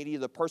social media,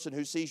 the person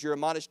who sees your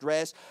immodest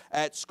dress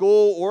at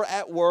school or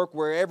at work,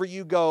 wherever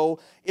you go.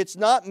 It's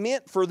not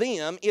meant for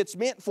them, it's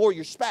meant for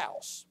your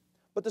spouse.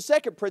 But the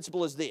second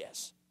principle is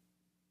this: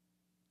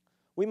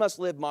 we must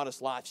live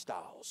modest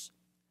lifestyles.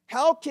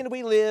 How can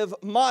we live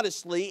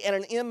modestly in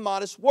an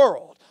immodest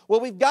world? Well,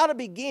 we've got to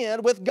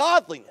begin with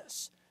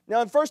godliness.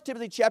 Now, in 1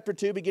 Timothy chapter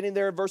 2, beginning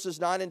there in verses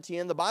 9 and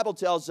 10, the Bible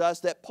tells us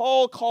that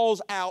Paul calls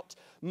out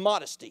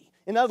modesty.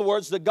 In other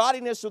words, the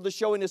gaudiness or the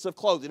showiness of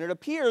clothing. It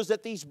appears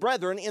that these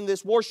brethren in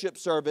this worship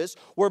service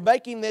were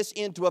making this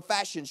into a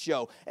fashion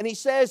show. And he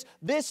says,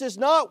 this is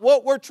not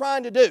what we're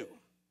trying to do.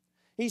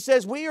 He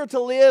says we are to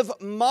live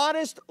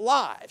modest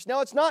lives.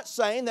 Now, it's not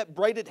saying that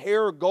braided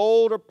hair or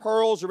gold or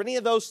pearls or any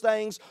of those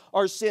things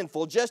are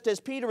sinful, just as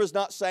Peter is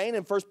not saying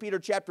in 1 Peter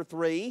chapter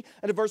 3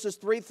 and in verses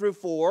 3 through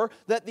 4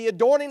 that the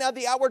adorning of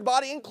the outward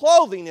body in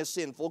clothing is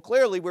sinful.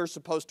 Clearly, we're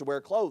supposed to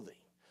wear clothing.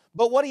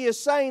 But what he is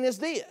saying is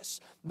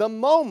this: the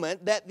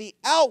moment that the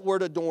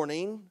outward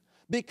adorning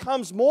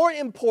becomes more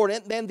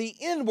important than the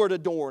inward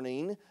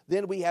adorning,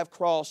 then we have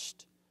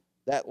crossed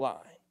that line.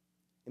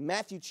 In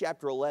Matthew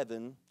chapter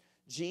 11,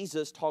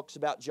 Jesus talks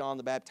about John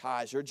the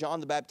Baptizer. John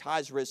the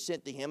Baptizer is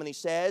sent to him and he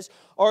says,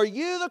 "Are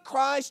you the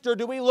Christ, or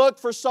do we look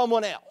for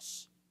someone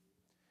else?"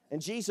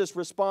 And Jesus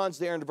responds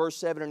there in verse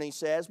 7 and he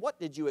says, "What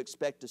did you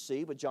expect to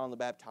see with John the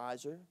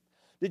Baptizer?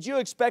 Did you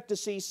expect to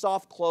see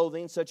soft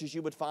clothing such as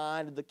you would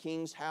find in the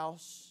king's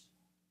house?"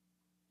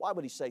 Why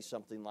would he say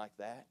something like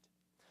that?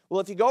 Well,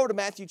 if you go over to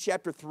Matthew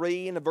chapter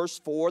 3 and verse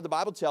 4, the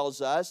Bible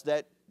tells us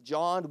that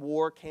John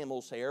wore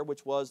camel's hair,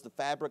 which was the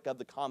fabric of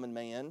the common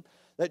man,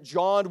 that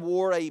John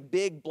wore a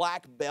big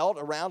black belt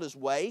around his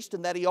waist,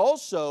 and that he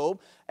also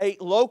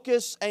ate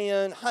locusts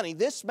and honey.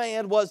 This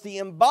man was the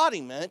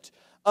embodiment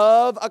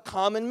of a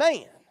common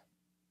man.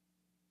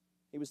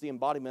 He was the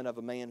embodiment of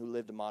a man who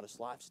lived a modest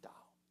lifestyle,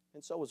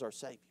 and so was our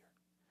Savior.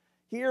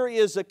 Here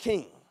is a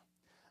king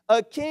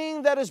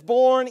that is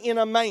born in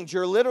a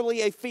manger,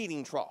 literally a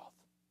feeding trough,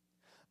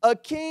 a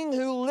king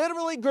who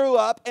literally grew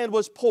up and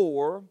was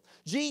poor.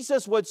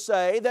 Jesus would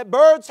say that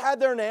birds have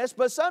their nests,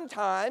 but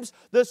sometimes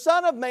the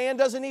Son of Man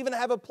doesn't even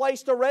have a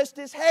place to rest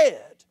His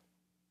head.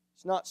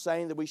 It's not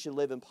saying that we should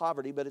live in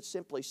poverty, but it's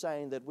simply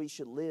saying that we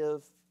should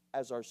live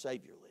as our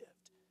Savior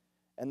lived.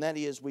 And that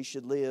is, we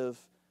should live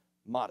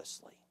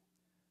modestly.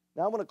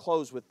 Now I want to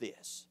close with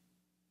this.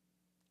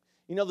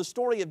 You know, the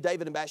story of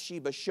David and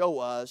Bathsheba show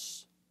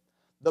us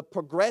the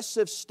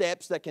progressive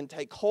steps that can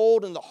take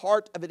hold in the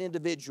heart of an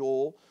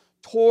individual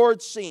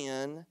toward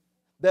sin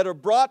that are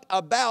brought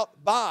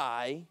about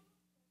by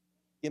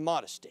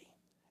immodesty.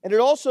 And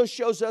it also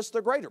shows us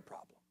the greater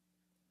problem.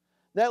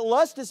 That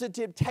lust is a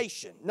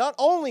temptation, not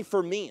only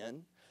for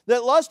men,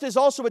 that lust is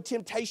also a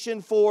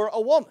temptation for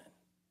a woman.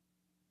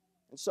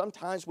 And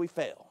sometimes we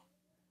fail.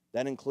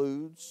 That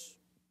includes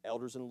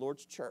elders in the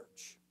Lord's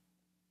church,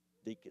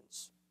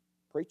 deacons,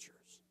 preachers,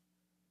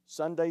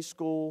 Sunday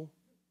school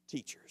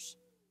teachers.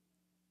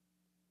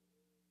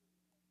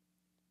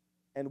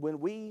 And when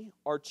we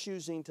are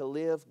choosing to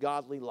live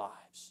godly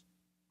lives,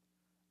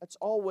 let's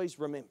always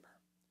remember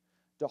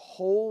to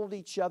hold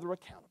each other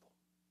accountable,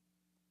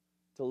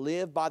 to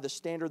live by the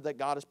standard that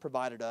God has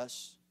provided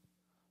us,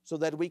 so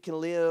that we can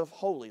live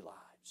holy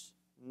lives,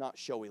 not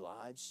showy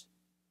lives,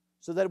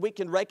 so that we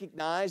can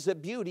recognize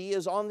that beauty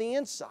is on the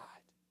inside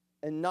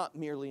and not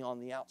merely on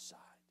the outside,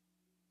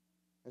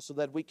 and so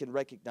that we can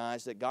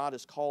recognize that God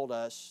has called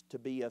us to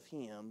be of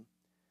Him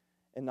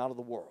and not of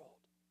the world.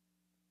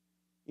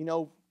 You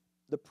know,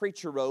 the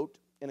preacher wrote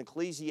in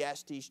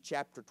Ecclesiastes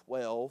chapter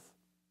 12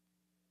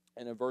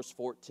 and in verse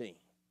 14.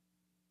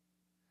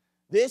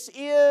 This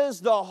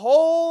is the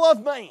whole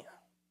of man.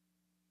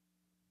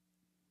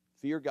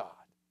 Fear God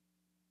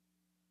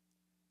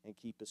and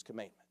keep His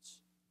commandments.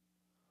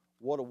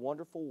 What a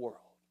wonderful world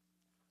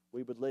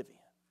we would live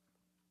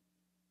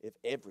in if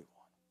everyone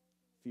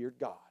feared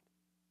God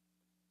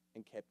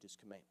and kept His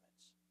commandments.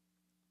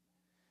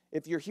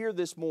 If you're here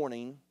this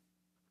morning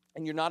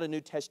and you're not a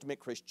New Testament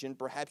Christian,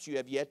 perhaps you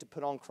have yet to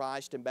put on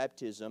Christ in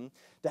baptism,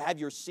 to have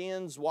your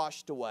sins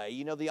washed away,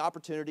 you know, the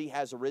opportunity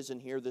has arisen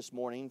here this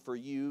morning for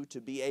you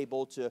to be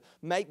able to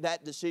make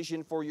that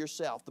decision for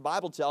yourself. The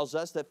Bible tells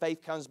us that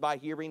faith comes by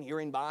hearing,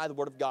 hearing by the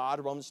Word of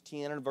God, Romans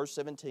 10 and verse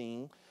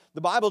 17.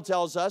 The Bible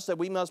tells us that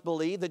we must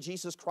believe that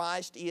Jesus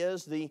Christ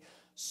is the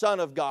Son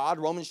of God,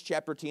 Romans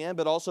chapter 10,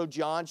 but also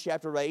John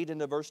chapter 8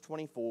 and verse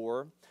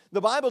 24.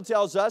 The Bible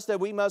tells us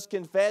that we must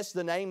confess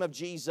the name of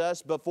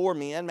Jesus before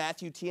men,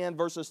 Matthew 10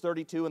 verses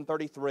 32 and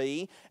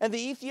 33. And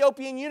the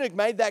Ethiopian eunuch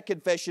made that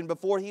confession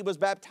before he was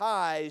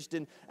baptized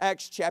in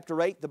Acts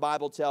chapter 8, the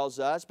Bible tells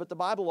us. But the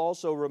Bible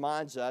also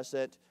reminds us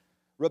that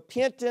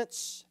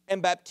repentance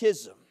and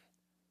baptism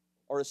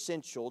are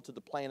essential to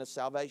the plan of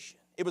salvation.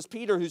 It was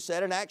Peter who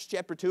said in Acts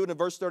chapter 2 and in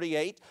verse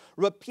 38,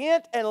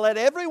 repent and let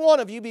every one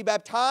of you be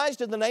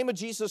baptized in the name of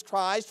Jesus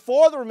Christ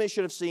for the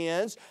remission of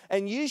sins,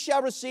 and you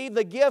shall receive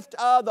the gift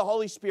of the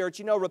Holy Spirit.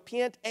 You know,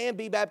 repent and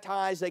be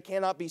baptized, they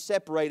cannot be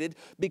separated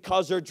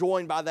because they're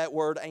joined by that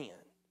word and.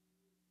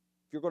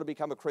 If you're going to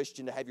become a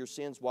Christian to have your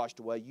sins washed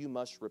away, you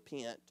must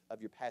repent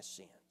of your past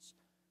sins.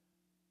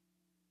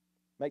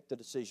 Make the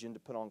decision to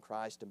put on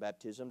Christ in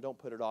baptism. Don't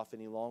put it off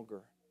any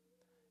longer.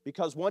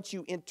 Because once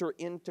you enter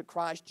into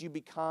Christ, you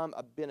become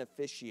a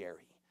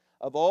beneficiary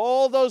of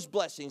all those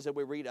blessings that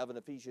we read of in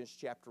Ephesians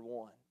chapter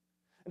 1.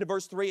 And in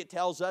verse 3 it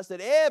tells us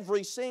that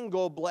every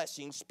single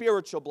blessing,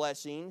 spiritual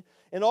blessing,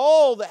 in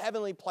all the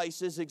heavenly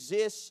places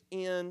exists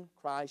in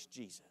Christ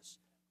Jesus.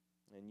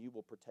 And you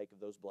will partake of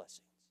those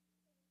blessings.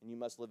 And you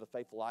must live a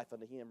faithful life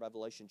unto Him,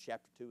 Revelation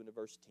chapter 2 and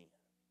verse 10.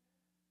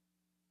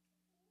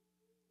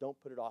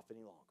 Don't put it off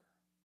any longer.